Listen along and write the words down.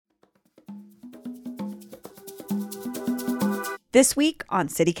This week on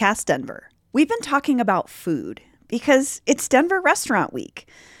CityCast Denver, we've been talking about food because it's Denver Restaurant Week.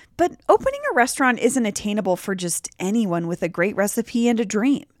 But opening a restaurant isn't attainable for just anyone with a great recipe and a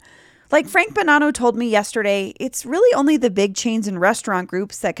dream. Like Frank Bonanno told me yesterday, it's really only the big chains and restaurant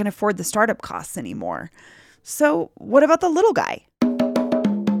groups that can afford the startup costs anymore. So what about the little guy?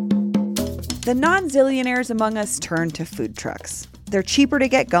 The non-zillionaires among us turn to food trucks. They're cheaper to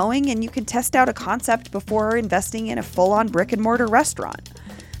get going, and you can test out a concept before investing in a full-on brick-and-mortar restaurant.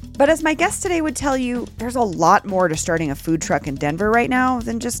 But as my guest today would tell you, there's a lot more to starting a food truck in Denver right now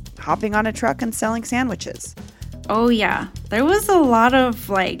than just hopping on a truck and selling sandwiches. Oh, yeah. There was a lot of,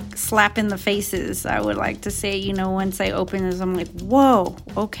 slap in the faces, I would like to say. Once I opened this, I'm like, whoa,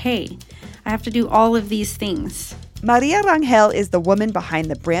 okay. I have to do all of these things. Maria Rangel is the woman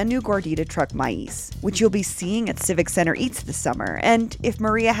behind the brand new gordita truck Maíz, which you'll be seeing at Civic Center Eats this summer, and if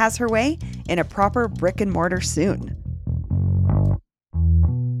Maria has her way, in a proper brick and mortar soon.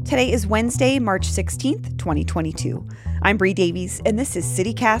 Today is Wednesday, March 16th, 2022. I'm Bree Davies, and this is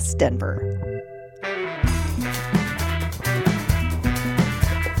CityCast Denver.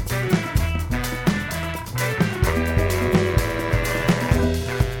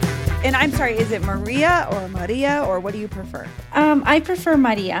 And I'm sorry, is it Maria, or what do you prefer? I prefer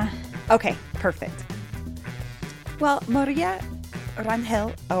Maria. Okay, perfect. Well, Maria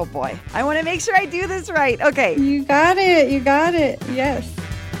Rangel, oh boy, I want to make sure I do this right. Okay. You got it, yes.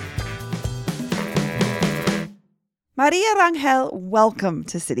 Maria Rangel, welcome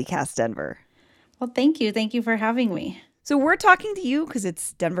to CityCast Denver. Well, thank you for having me. So we're talking to you because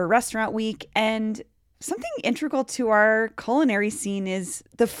it's Denver Restaurant Week, and something integral to our culinary scene is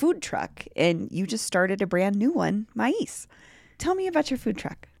the food truck, and you just started a brand new one, Maíz. Tell me about your food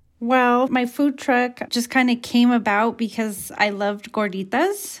truck. Well, my food truck just kind of came about because I loved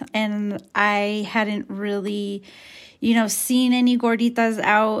gorditas, and I hadn't really, seen any gorditas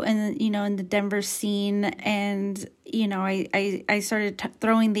out in the Denver scene, and I started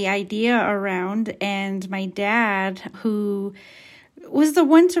throwing the idea around, and my dad, who was the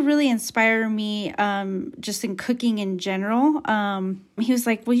one to really inspire me just in cooking in general. He was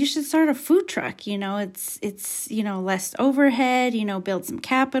like, well, you should start a food truck. It's less overhead, build some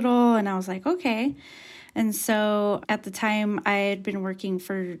capital. And I was like, okay. And so at the time I had been working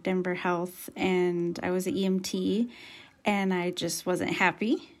for Denver Health, and I was an EMT, and I just wasn't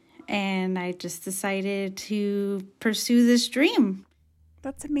happy. And I just decided to pursue this dream.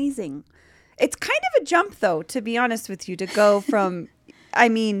 That's amazing. It's kind of a jump, though, to be honest with you, to go from,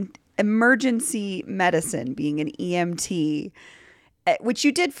 emergency medicine, being an EMT, which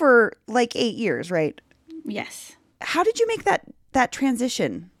you did for 8 years, right? Yes. How did you make that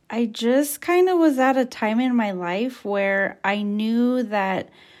transition? I just kind of was at a time in my life where I knew that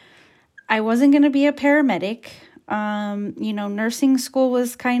I wasn't going to be a paramedic. Nursing school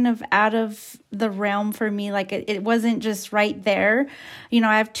was kind of out of the realm for me. It wasn't just right there.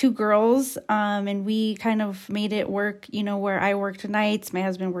 I have 2 girls, and we kind of made it work, where I worked nights, my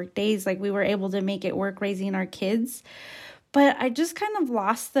husband worked days. We were able to make it work raising our kids. But I just kind of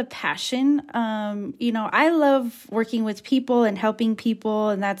lost the passion. I love working with people and helping people,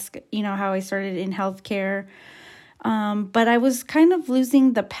 and that's, how I started in healthcare. But I was kind of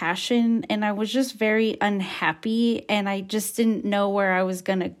losing the passion, and I was just very unhappy, and I just didn't know where I was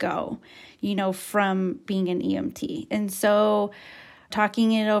going to go, from being an EMT. And so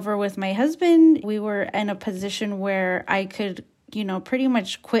talking it over with my husband, we were in a position where I could, pretty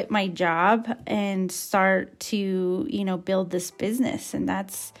much quit my job and start to, build this business. And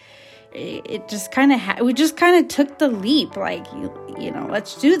it just kind of, we just kind of took the leap,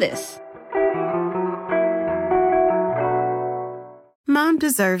 let's do this. Mom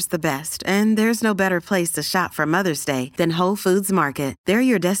deserves the best, and there's no better place to shop for Mother's Day than Whole Foods Market. They're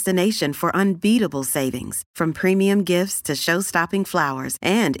your destination for unbeatable savings, from premium gifts to show-stopping flowers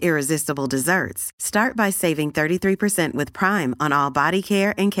and irresistible desserts. Start by saving 33% with Prime on all body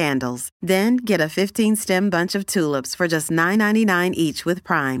care and candles. Then get a 15-stem bunch of tulips for just $9.99 each with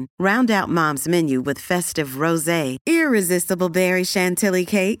Prime. Round out Mom's menu with festive rosé, irresistible berry chantilly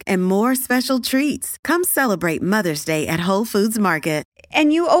cake, and more special treats. Come celebrate Mother's Day at Whole Foods Market.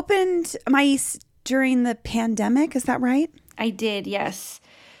 And you opened Maíz during the pandemic, is that right? I did, yes.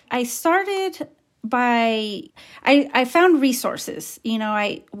 I started by, I found resources.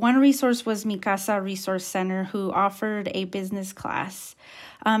 One resource was Mi Casa Resource Center, who offered a business class.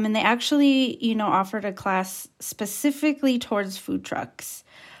 And they actually, offered a class specifically towards food trucks.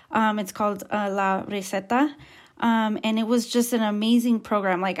 It's called La Receta. And it was just an amazing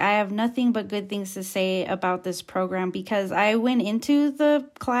program. Like, I have nothing but good things to say about this program because I went into the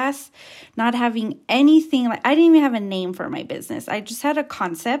class not having anything. Like, I didn't even have a name for my business. I just had a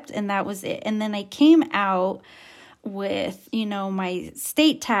concept and that was it. And then I came out with, my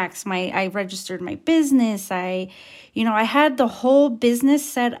state tax, I registered my business. I had the whole business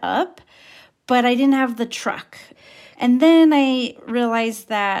set up, but I didn't have the truck. And then I realized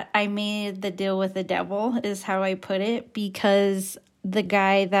that I made the deal with the devil, is how I put it, because the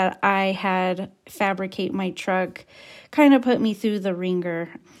guy that I had fabricate my truck kind of put me through the ringer.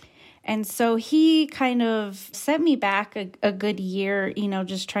 And so he kind of set me back a good year,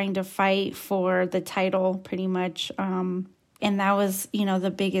 just trying to fight for the title pretty much. And that was,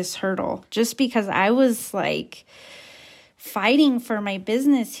 the biggest hurdle, just because I was like fighting for my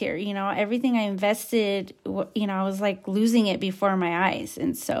business here. Everything I invested, I was like losing it before my eyes.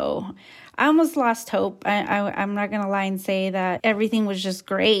 And so I almost lost hope. I'm not going to lie and say that everything was just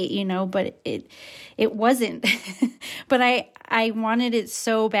great, but it wasn't. But I wanted it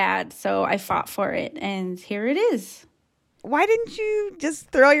so bad. So I fought for it. And here it is. Why didn't you just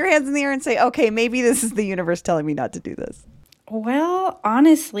throw your hands in the air and say, okay, maybe this is the universe telling me not to do this? Well,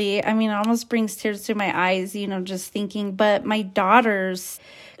 honestly, it almost brings tears to my eyes, just thinking. But my daughters,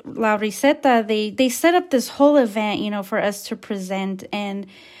 La Riseta, they set up this whole event, for us to present. And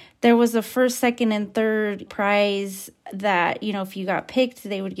there was a first, second, and third prize that, if you got picked,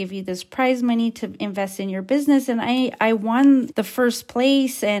 they would give you this prize money to invest in your business. And I won the first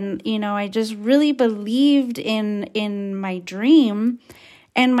place. And, I just really believed in my dream.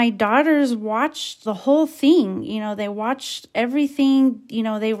 And my daughters watched the whole thing. They watched everything.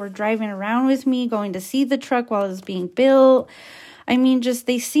 They were driving around with me, going to see the truck while it was being built.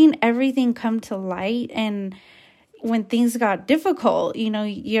 They seen everything come to light. And when things got difficult,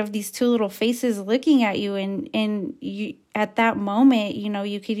 you have these two little faces looking at you. And you, at that moment,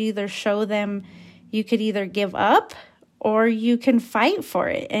 you could either show them, you could either give up or you can fight for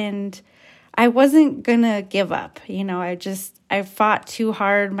it. And I wasn't going to give up. I fought too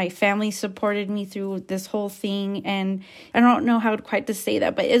hard. My family supported me through this whole thing. And I don't know how quite to say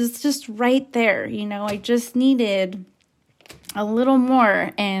that, but it's just right there. I just needed a little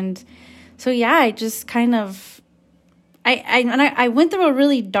more. And so, yeah, I just kind of, I went through a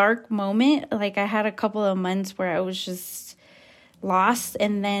really dark moment. Like, I had a couple of months where I was just lost.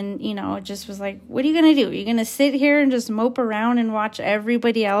 And then, it just was like, what are you going to do? You're going to sit here and just mope around and watch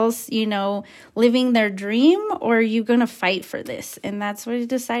everybody else, living their dream? Or are you going to fight for this? And that's what I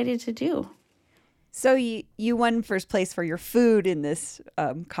decided to do. So you won first place for your food in this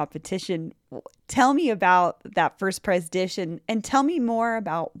competition. Tell me about that first prize dish and tell me more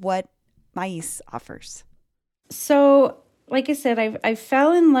about what Maíz offers. So, like I said, I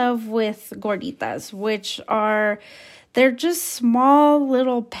fell in love with gorditas, which are... they're just small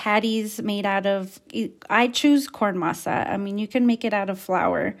little patties made out of, I choose corn masa. You can make it out of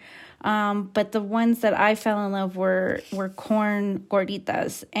flour. But the ones that I fell in love were corn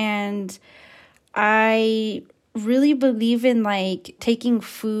gorditas. And I really believe in taking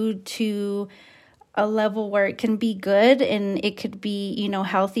food to a level where it can be good and it could be,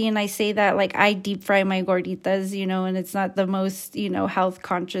 healthy. And I say that I deep fry my gorditas, and it's not the most, health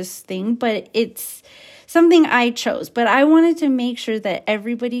conscious thing, but it's something I chose. But I wanted to make sure that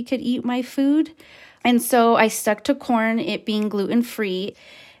everybody could eat my food. And so I stuck to corn, it being gluten-free.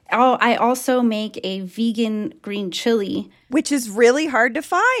 I also make a vegan green chili, which is really hard to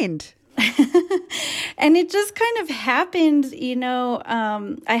find. And it just kind of happened,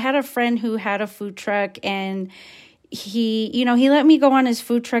 I had a friend who had a food truck and he let me go on his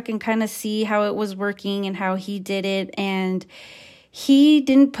food truck and kind of see how it was working and how he did it. And he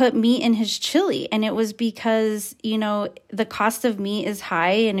didn't put meat in his chili. And it was because, the cost of meat is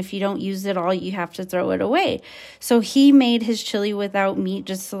high. And if you don't use it all, you have to throw it away. So he made his chili without meat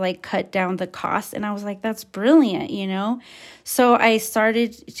just to cut down the cost. And I was like, that's brilliant, So I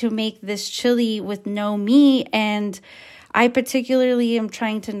started to make this chili with no meat. And I particularly am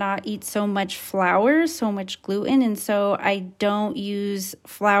trying to not eat so much flour, so much gluten. And so I don't use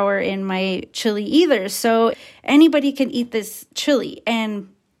flour in my chili either. So anybody can eat this chili. And,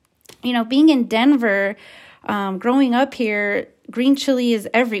 being in Denver, growing up here, green chili is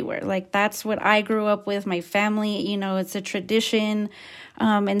everywhere. That's what I grew up with, my family, it's a tradition.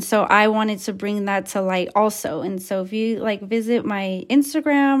 And so I wanted to bring that to light also. And so if you visit my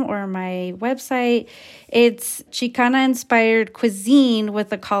Instagram or my website, it's Chicana inspired cuisine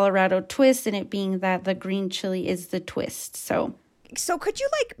with a Colorado twist, and it being that the green chili is the twist. So So could you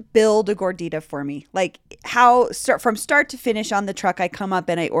build a gordita for me? From start to finish on the truck, I come up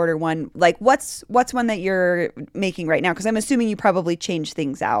and I order one. What's one that you're making right now? Because I'm assuming you probably change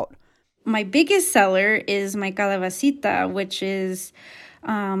things out. My biggest seller is my calabacita, which is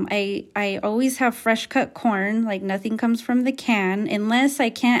I always have fresh cut corn. Nothing comes from the can unless I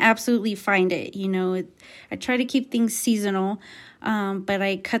can't absolutely find it. I try to keep things seasonal. But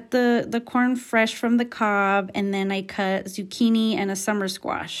I cut the corn fresh from the cob, and then I cut zucchini and a summer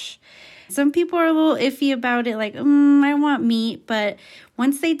squash. Some people are a little iffy about it, I want meat. But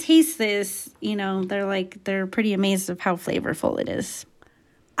once they taste this, they're pretty amazed of how flavorful it is.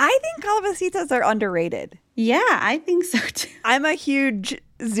 I think calabacitas are underrated. Yeah, I think so too. I'm a huge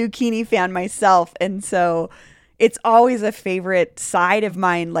zucchini fan myself, and so it's always a favorite side of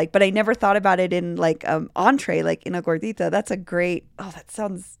mine. But I never thought about it in entree, in a gordita. That's a great. Oh, that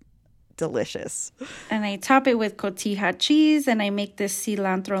sounds delicious. And I top it with cotija cheese, and I make this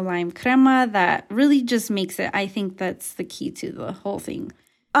cilantro lime crema that really just makes it. I think that's the key to the whole thing.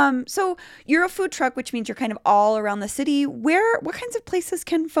 So you're a food truck, which means you're kind of all around the city. What kinds of places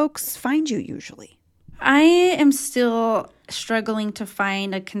can folks find you usually? I am still struggling to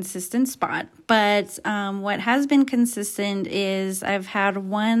find a consistent spot, but what has been consistent is I've had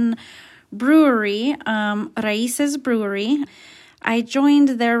one brewery, Raíces Brewery. I joined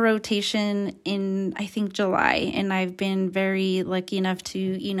their rotation in, I think, July, and I've been very lucky enough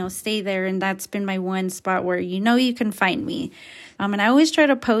to, stay there, and that's been my one spot where you can find me. And I always try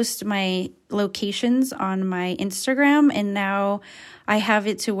to post my locations on my Instagram, and now I have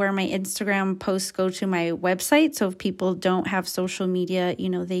it to where my Instagram posts go to my website. So if people don't have social media,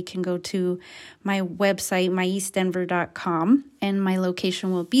 they can go to my website, maisdenver.com, and my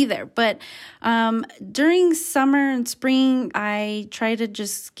location will be there. But during summer and spring, I try to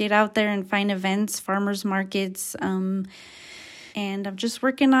just get out there and find events, farmers markets, and I'm just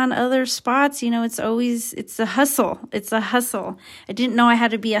working on other spots. It's a hustle. It's a hustle. I didn't know I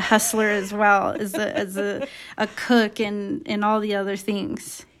had to be a hustler as well as a cook and all the other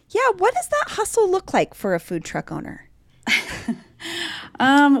things. Yeah. What does that hustle look like for a food truck owner?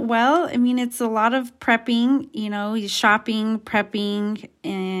 Well, it's a lot of prepping, shopping, prepping,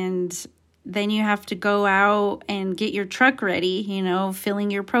 and then you have to go out and get your truck ready,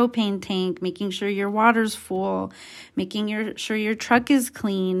 filling your propane tank, making sure your water's full, making sure your truck is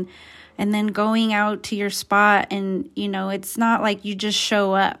clean, and then going out to your spot. And, it's not like you just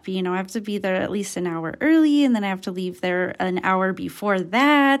show up. I have to be there at least an hour early, and then I have to leave there an hour before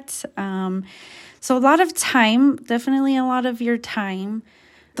that. So a lot of time, definitely a lot of your time.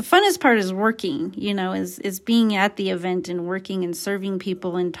 The funnest part is working, is being at the event and working and serving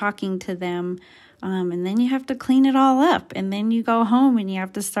people and talking to them. And then you have to clean it all up, and then you go home and you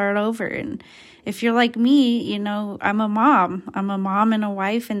have to start over. And if you're like me, I'm a mom and a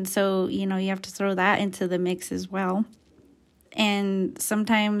wife. And so, you have to throw that into the mix as well. And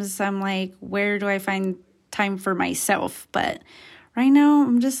sometimes I'm like, where do I find time for myself? But right now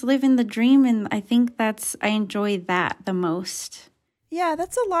I'm just living the dream. And I think I enjoy that the most. Yeah,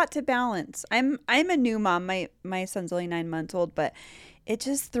 that's a lot to balance. I'm a new mom. My son's only 9 months old, but it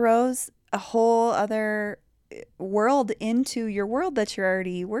just throws a whole other world into your world that you're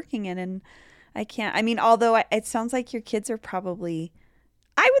already working in. And I can't, although it sounds like your kids are probably,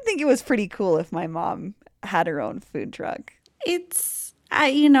 I would think it was pretty cool if my mom had her own food truck.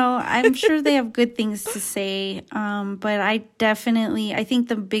 I'm sure they have good things to say. But I think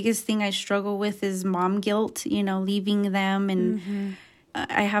the biggest thing I struggle with is mom guilt, leaving them. And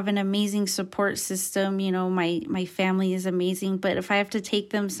I have an amazing support system. My family is amazing. But if I have to take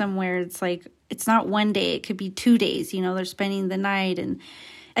them somewhere, it's not one day. It could be 2 days. They're spending the night. And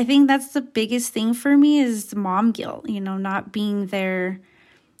I think that's the biggest thing for me is mom guilt, not being there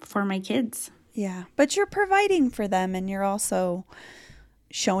for my kids. Yeah. But you're providing for them, and you're also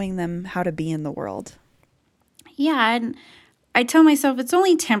showing them how to be in the world. Yeah, and I tell myself it's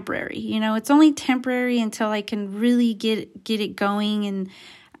only temporary. It's only temporary until I can really get it going and,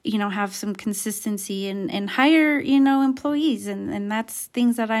 have some consistency and hire, employees. And that's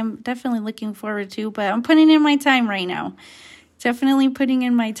things that I'm definitely looking forward to. But I'm putting in my time right now. Definitely putting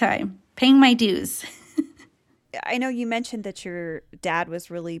in my time, paying my dues. I know you mentioned that your dad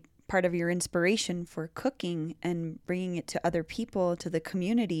was really part of your inspiration for cooking and bringing it to other people, to the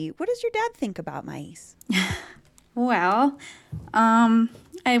community. What does your dad think about Mais? Well,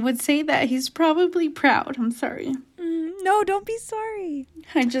 I would say that he's probably proud. I'm sorry. No, don't be sorry.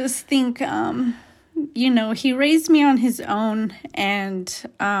 I just think, he raised me on his own. And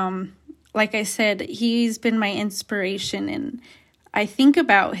like I said, he's been my inspiration. And I think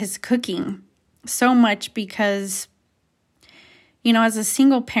about his cooking so much because as a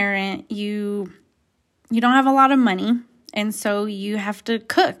single parent, you don't have a lot of money. And so you have to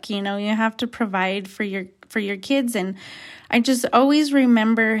cook, you have to provide for your kids. And I just always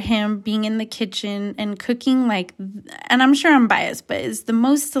remember him being in the kitchen and cooking and I'm sure I'm biased, but it's the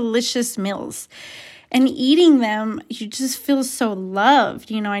most delicious meals. And eating them, you just feel so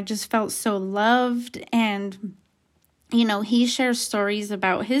loved. I just felt so loved. And, he shares stories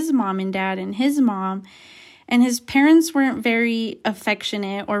about his mom and dad and his mom. And his parents weren't very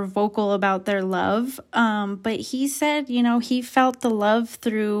affectionate or vocal about their love. But he said, he felt the love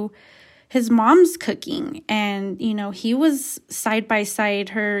through his mom's cooking. And, he was side by side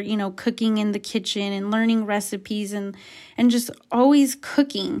her, cooking in the kitchen and learning recipes and just always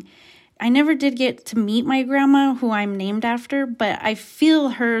cooking. I never did get to meet my grandma, who I'm named after, but I feel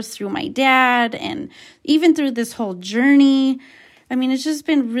her through my dad and even through this whole journey. I mean, it's just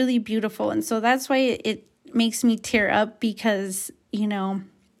been really beautiful. And so that's why it makes me tear up, because,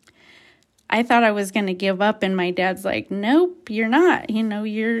 I thought I was going to give up, and my dad's like, nope, you're not.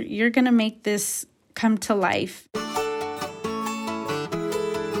 You're going to make this come to life.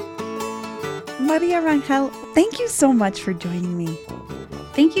 Maria Rangel, thank you so much for joining me.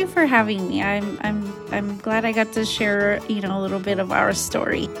 Thank you for having me. I'm glad I got to share, a little bit of our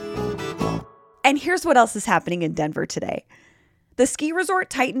story. And here's what else is happening in Denver today. The ski resort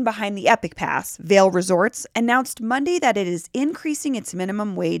titan behind the Epic Pass, Vail Resorts, announced Monday that it is increasing its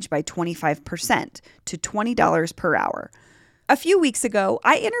minimum wage by 25% to $20 per hour. A few weeks ago,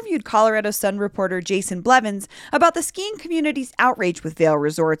 I interviewed Colorado Sun reporter Jason Blevins about the skiing community's outrage with Vail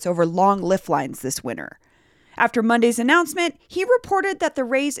Resorts over long lift lines this winter. After Monday's announcement, he reported that the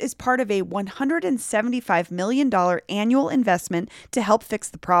raise is part of a $175 million annual investment to help fix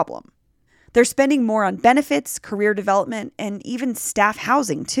the problem. They're spending more on benefits, career development, and even staff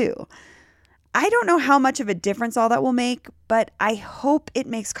housing, too. I don't know how much of a difference all that will make, but I hope it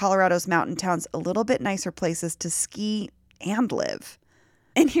makes Colorado's mountain towns a little bit nicer places to ski and live.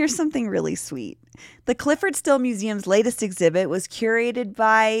 And here's something really sweet. The Clifford Still Museum's latest exhibit was curated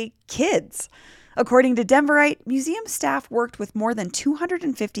by kids. According to Denverite, museum staff worked with more than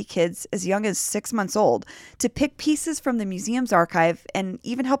 250 kids as young as 6 months old to pick pieces from the museum's archive and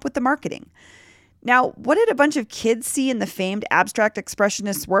even help with the marketing. Now, what did a bunch of kids see in the famed abstract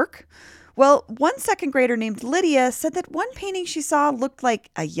expressionist's work? Well, one second grader named Lydia said that one painting she saw looked like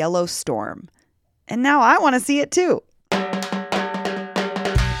a yellow storm. And now I want to see it too.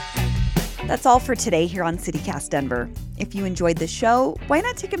 That's all for today here on CityCast Denver. If you enjoyed the show, why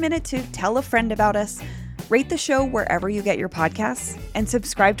not take a minute to tell a friend about us, rate the show wherever you get your podcasts, and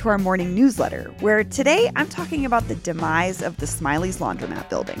subscribe to our morning newsletter, where today I'm talking about the demise of the Smiley's Laundromat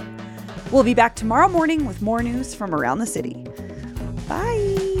building. We'll be back tomorrow morning with more news from around the city.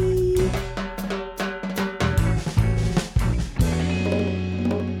 Bye!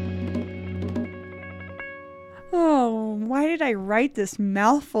 Oh, why did I write this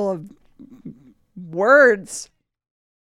mouthful of words?